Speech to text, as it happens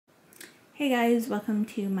Hey guys, welcome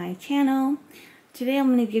to my channel. Today I'm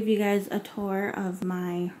going to give you guys a tour of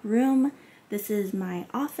my room. This is my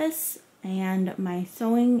office and my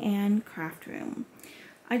sewing and craft room.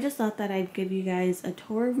 I just thought that I'd give you guys a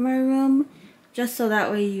tour of my room just so that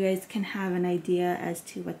way you guys can have an idea as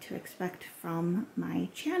to what to expect from my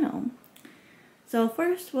channel. So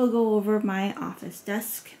first we'll go over my office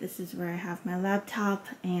desk. This is where I have my laptop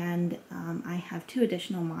and I have two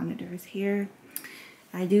additional monitors here.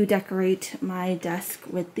 I do decorate my desk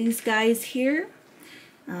with these guys here.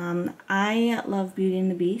 I love Beauty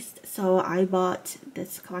and the Beast, so I bought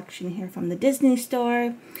this collection here from the Disney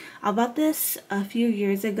store. I bought this a few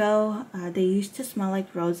years ago. They used to smell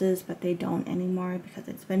like roses, but they don't anymore because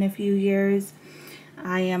it's been a few years.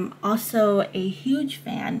 I am also a huge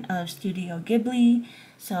fan of Studio Ghibli,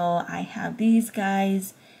 so I have these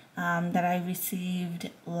guys that I received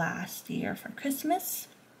last year for Christmas.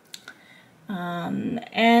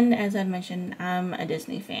 And as I mentioned, I'm a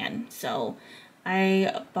Disney fan, so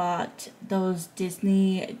I bought those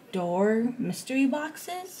Disney door mystery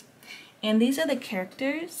boxes, and these are the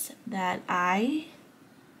characters that I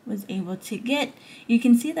was able to get. You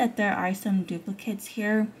can see that there are some duplicates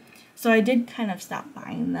here, so I did kind of stop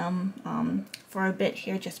buying them for a bit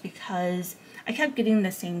here just because I kept getting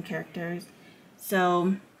the same characters.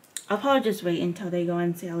 So I'll probably just wait until they go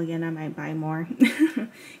on sale again. I might buy more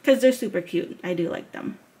because they're super cute. I do like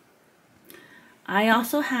them. I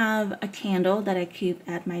also have a candle that I keep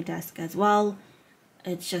at my desk as well.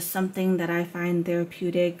 It's just something that I find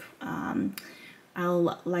therapeutic.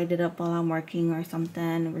 I'll light it up while I'm working or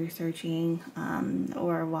something, researching,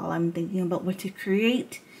 or while I'm thinking about what to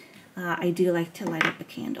create. I do like to light up a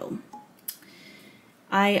candle.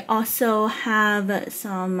 I also have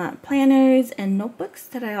some planners and notebooks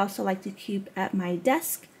that I also like to keep at my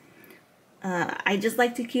desk. I just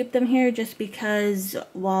like to keep them here just because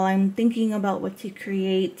while I'm thinking about what to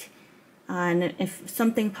create, and if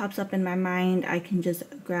something pops up in my mind, I can just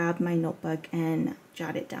grab my notebook and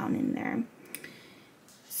jot it down in there.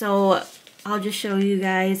 So I'll just show you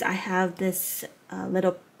guys. I have this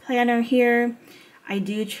little planner here. I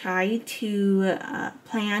do try to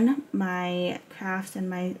plan my crafts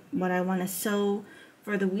and what I want to sew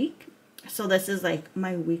for the week. So this is like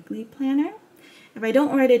my weekly planner. If I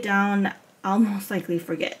don't write it down, I'll most likely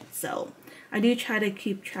forget. So I do try to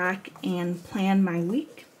keep track and plan my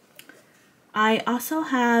week. I also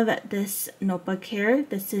have this notebook here.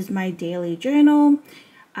 This is my daily journal.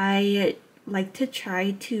 I like to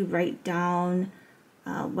try to write down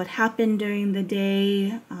what happened during the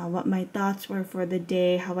day, what my thoughts were for the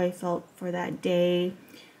day, how I felt for that day.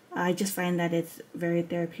 I just find that it's very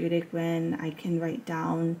therapeutic when I can write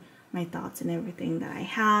down my thoughts and everything that I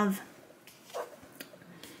have.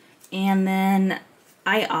 And then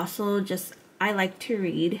I also I like to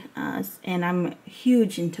read, and I'm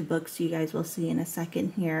huge into books, you guys will see in a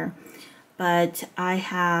second here. But I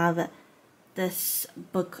have this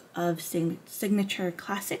book of signature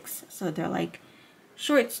classics, so they're like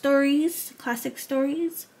short stories, classic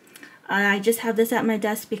stories. I just have this at my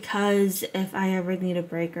desk because if I ever need a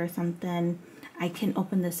break or something, I can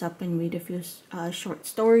open this up and read a few short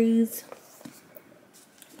stories.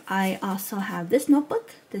 I also have this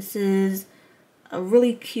notebook. This is a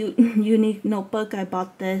really cute, unique notebook. I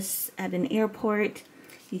bought this at an airport.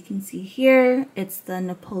 You can see here, it's the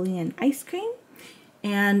Napoleon ice cream.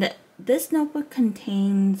 And this notebook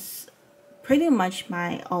contains pretty much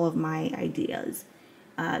all of my ideas.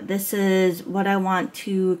 This is what I want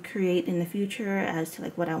to create in the future, as to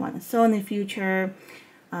like what I want to sew in the future,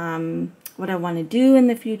 what I want to do in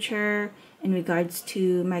the future in regards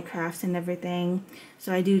to my crafts and everything.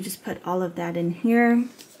 So I do just put all of that in here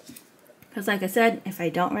because, like I said, if I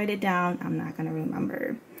don't write it down, I'm not going to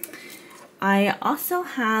remember. I also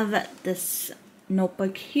have this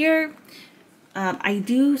notebook here. I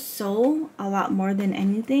do sew a lot more than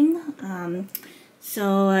anything.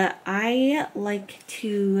 So I like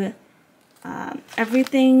to,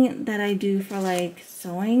 everything that I do for like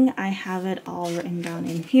sewing, I have it all written down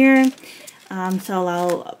in here. So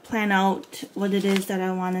I'll plan out what it is that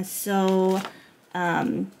I want to sew,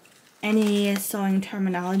 any sewing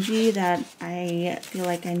terminology that I feel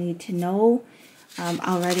like I need to know.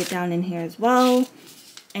 I'll write it down in here as well.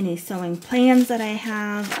 Any sewing plans that I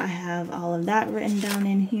have all of that written down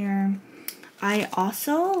in here. I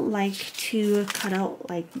also like to cut out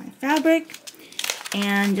like my fabric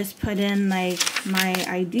and just put in like my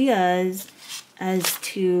ideas as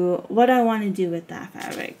to what I want to do with that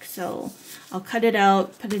fabric. So I'll cut it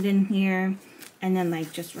out, put it in here, and then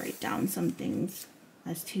like just write down some things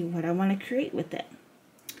as to what I want to create with it.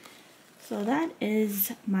 So that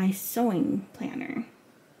is my sewing planner.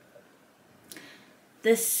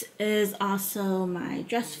 This is also my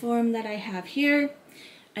dress form that I have here.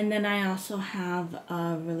 And then I also have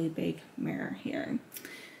a really big mirror here.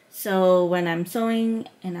 So when I'm sewing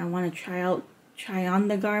and I want to try on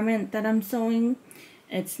the garment that I'm sewing,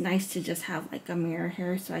 it's nice to just have like a mirror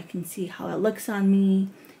here so I can see how it looks on me,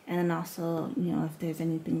 and then also, you know, if there's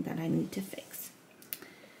anything that I need to fix.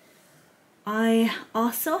 I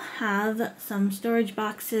also have some storage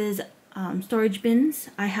boxes, storage bins.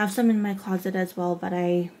 I have some in my closet as well, but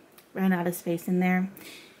I ran out of space in there.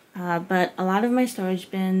 But a lot of my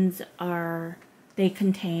storage bins they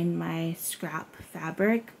contain my scrap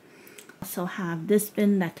fabric. I also have this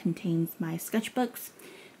bin that contains my sketchbooks.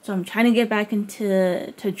 So I'm trying to get back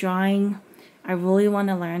into drawing. I really want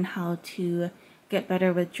to learn how to get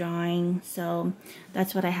better with drawing, so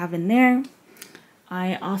that's what I have in there.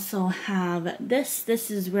 I also have this. This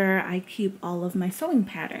is where I keep all of my sewing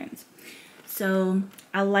patterns. So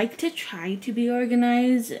I like to try to be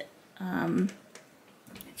organized,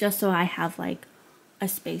 just so I have like a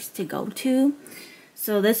space to go to.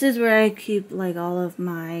 So this is where I keep like all of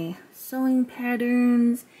my sewing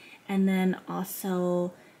patterns, and then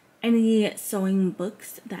also any sewing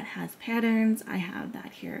books that has patterns. I have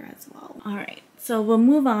that here as well. Alright, so we'll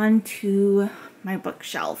move on to my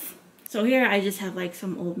bookshelf. So here I just have like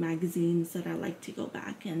some old magazines that I like to go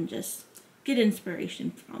back and just get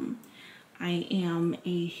inspiration from. I am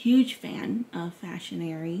a huge fan of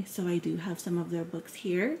Fashionary, so I do have some of their books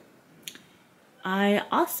here. I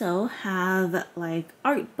also have like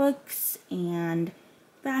art books and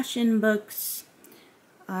fashion books.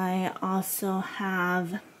 I also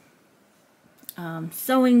have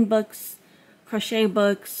sewing books, crochet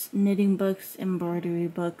books, knitting books, embroidery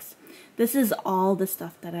books. This is all the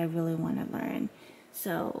stuff that I really want to learn.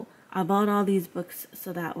 So I bought all these books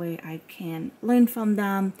so that way I can learn from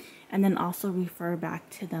them and then also refer back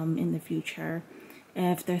to them in the future.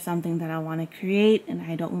 If there's something that I want to create and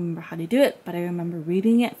I don't remember how to do it, but I remember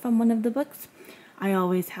reading it from one of the books, I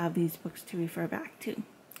always have these books to refer back to.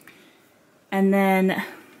 And then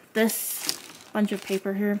this bunch of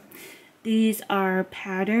paper here, these are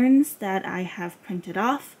patterns that I have printed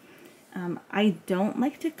off. I don't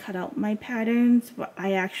like to cut out my patterns, but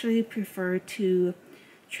I actually prefer to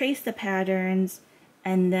trace the patterns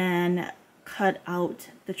and then cut out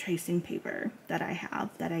the tracing paper that I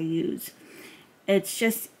have, that I use. It's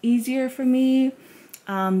just easier for me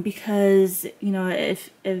because, you know,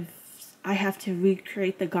 if I have to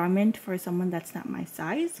recreate the garment for someone that's not my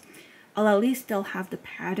size, I'll at least still have the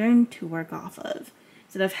pattern to work off of,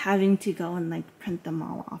 instead of having to go and like print them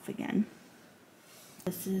all off again.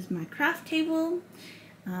 This is my craft table.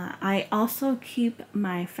 I also keep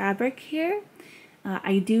my fabric here.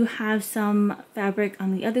 I do have some fabric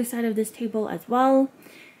on the other side of this table as well.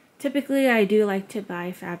 Typically, I do like to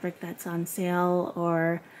buy fabric that's on sale,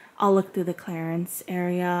 or I'll look through the clearance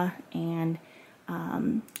area and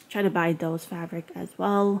try to buy those fabric as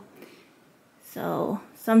well. So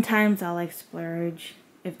sometimes I'll like splurge.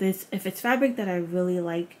 If it's fabric that I really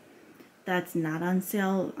like that's not on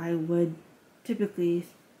sale, I would typically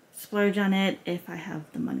splurge on it if I have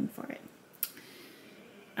the money for it.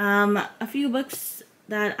 A few books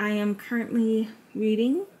that I am currently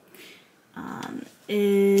reading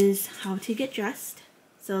is How to Get Dressed.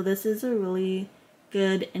 So this is a really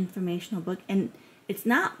good informational book, and it's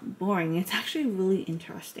not boring, it's actually really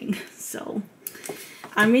interesting. So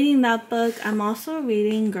I'm reading that book. I'm also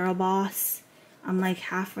reading Girl Boss. I'm like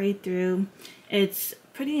halfway through. It's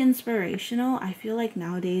pretty inspirational. I feel like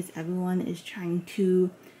nowadays everyone is trying to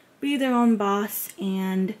be their own boss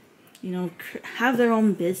and, you know, have their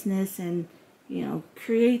own business and, you know,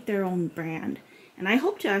 create their own brand. And I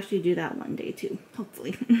hope to actually do that one day too,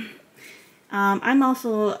 hopefully. I'm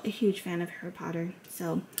also a huge fan of Harry Potter,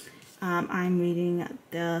 so I'm reading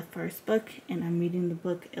the first book, and I'm reading the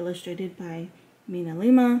book illustrated by Mina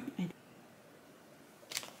Lima.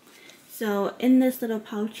 So in this little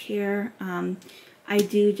pouch here, I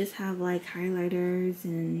do just have like highlighters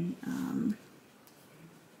and I'll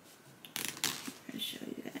show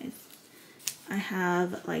you guys. I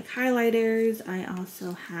have like highlighters. I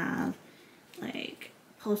also have like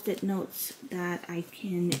post-it notes that I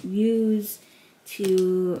can use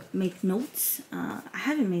to make notes. I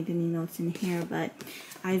haven't made any notes in here, but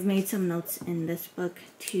I've made some notes in this book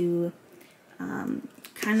to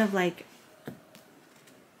kind of like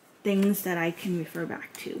things that I can refer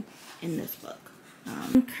back to in this book.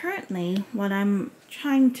 Currently, what I'm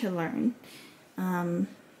trying to learn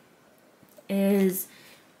is,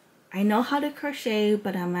 I know how to crochet,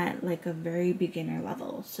 but I'm at like a very beginner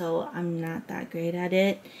level, so I'm not that great at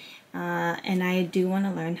it. And I do want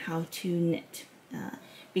to learn how to knit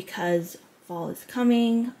because fall is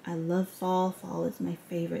coming. I love fall. Fall is my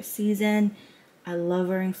favorite season. I love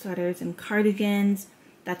wearing sweaters and cardigans.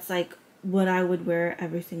 That's like what I would wear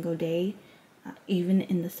every single day, even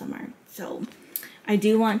in the summer. So I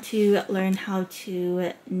do want to learn how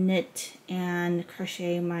to knit and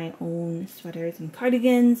crochet my own sweaters and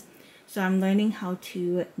cardigans. So I'm learning how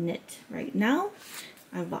to knit right now.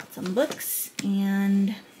 I bought some books,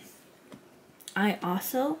 and I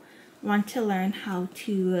also want to learn how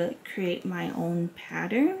to create my own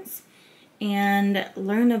patterns and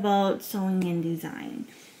learn about sewing and design.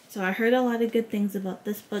 So I heard a lot of good things about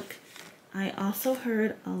this book. I also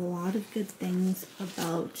heard a lot of good things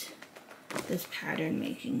about this pattern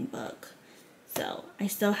making book. So I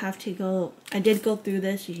still have to go, I did go through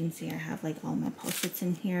this. You can see I have like all my post-its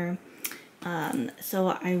in here.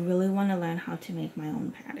 So I really want to learn how to make my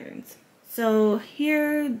own patterns. So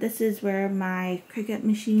here, this is where my Cricut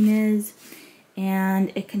machine is, and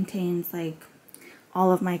it contains like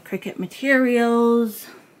all of my Cricut materials,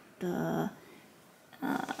 all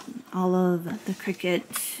of the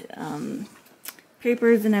Cricut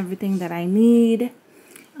papers and everything that I need.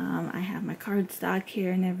 I have my cardstock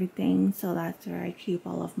here and everything, so that's where I keep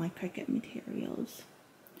all of my Cricut materials.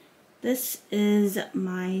 This is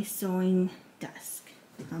my sewing desk,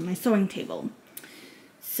 my sewing table.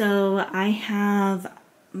 So I have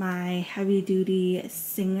my heavy duty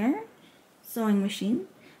Singer sewing machine.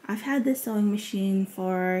 I've had this sewing machine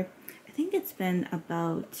for, I think it's been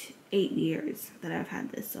about 8 years that I've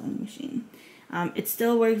had this sewing machine. It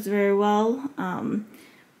still works very well,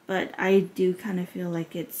 but I do kind of feel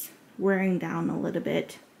like it's wearing down a little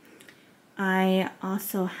bit. I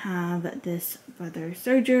also have this Brother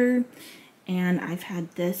Serger, and I've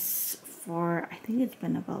had this for, I think it's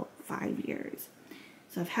been about 5 years.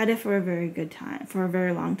 So I've had it for a very good time, for a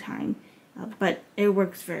very long time, but it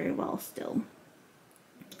works very well still.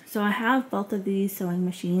 So I have both of these sewing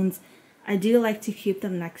machines. I do like to keep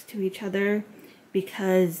them next to each other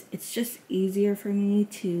because it's just easier for me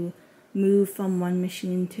to move from one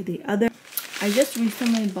machine to the other. I just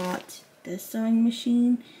recently bought this sewing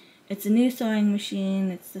machine. It's a new sewing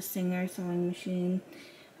machine. It's the Singer sewing machine.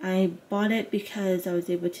 I bought it because I was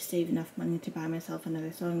able to save enough money to buy myself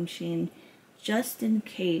another sewing machine just in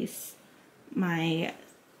case my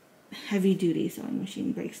heavy duty sewing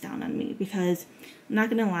machine breaks down on me, because I'm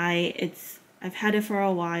not gonna lie, I've had it for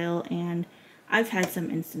a while, and I've had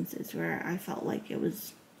some instances where I felt like it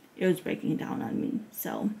was breaking down on me.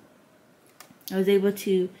 So I was able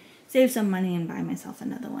to save some money and buy myself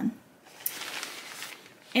another one.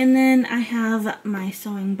 And then I have my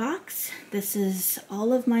sewing box. This is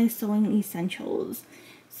all of my sewing essentials.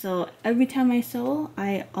 So every time I sew,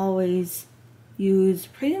 I always use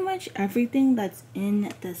pretty much everything that's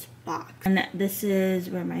in this box. And this is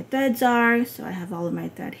where my threads are. So I have all of my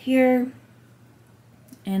thread here.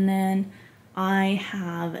 And then I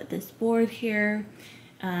have this board here.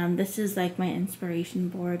 This is like my inspiration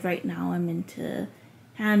board. Right now I'm into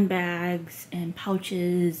handbags and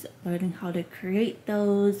pouches, learning how to create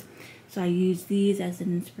those. So I use these as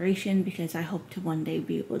an inspiration because I hope to one day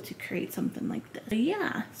be able to create something like this. But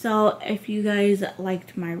yeah, so if you guys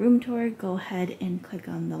liked my room tour, go ahead and click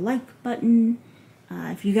on the like button.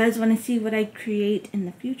 If you guys want to see what I create in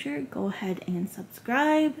the future, go ahead and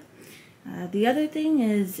subscribe. The other thing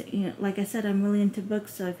is, like I said, I'm really into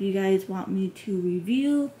books, so if you guys want me to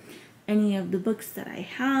review any of the books that I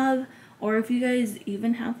have, or if you guys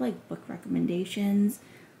even have like book recommendations,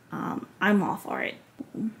 I'm all for it.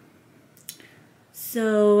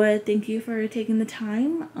 So thank you for taking the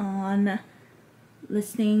time on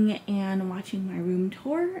listening and watching my room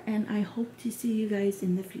tour, and I hope to see you guys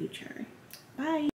in the future. Bye!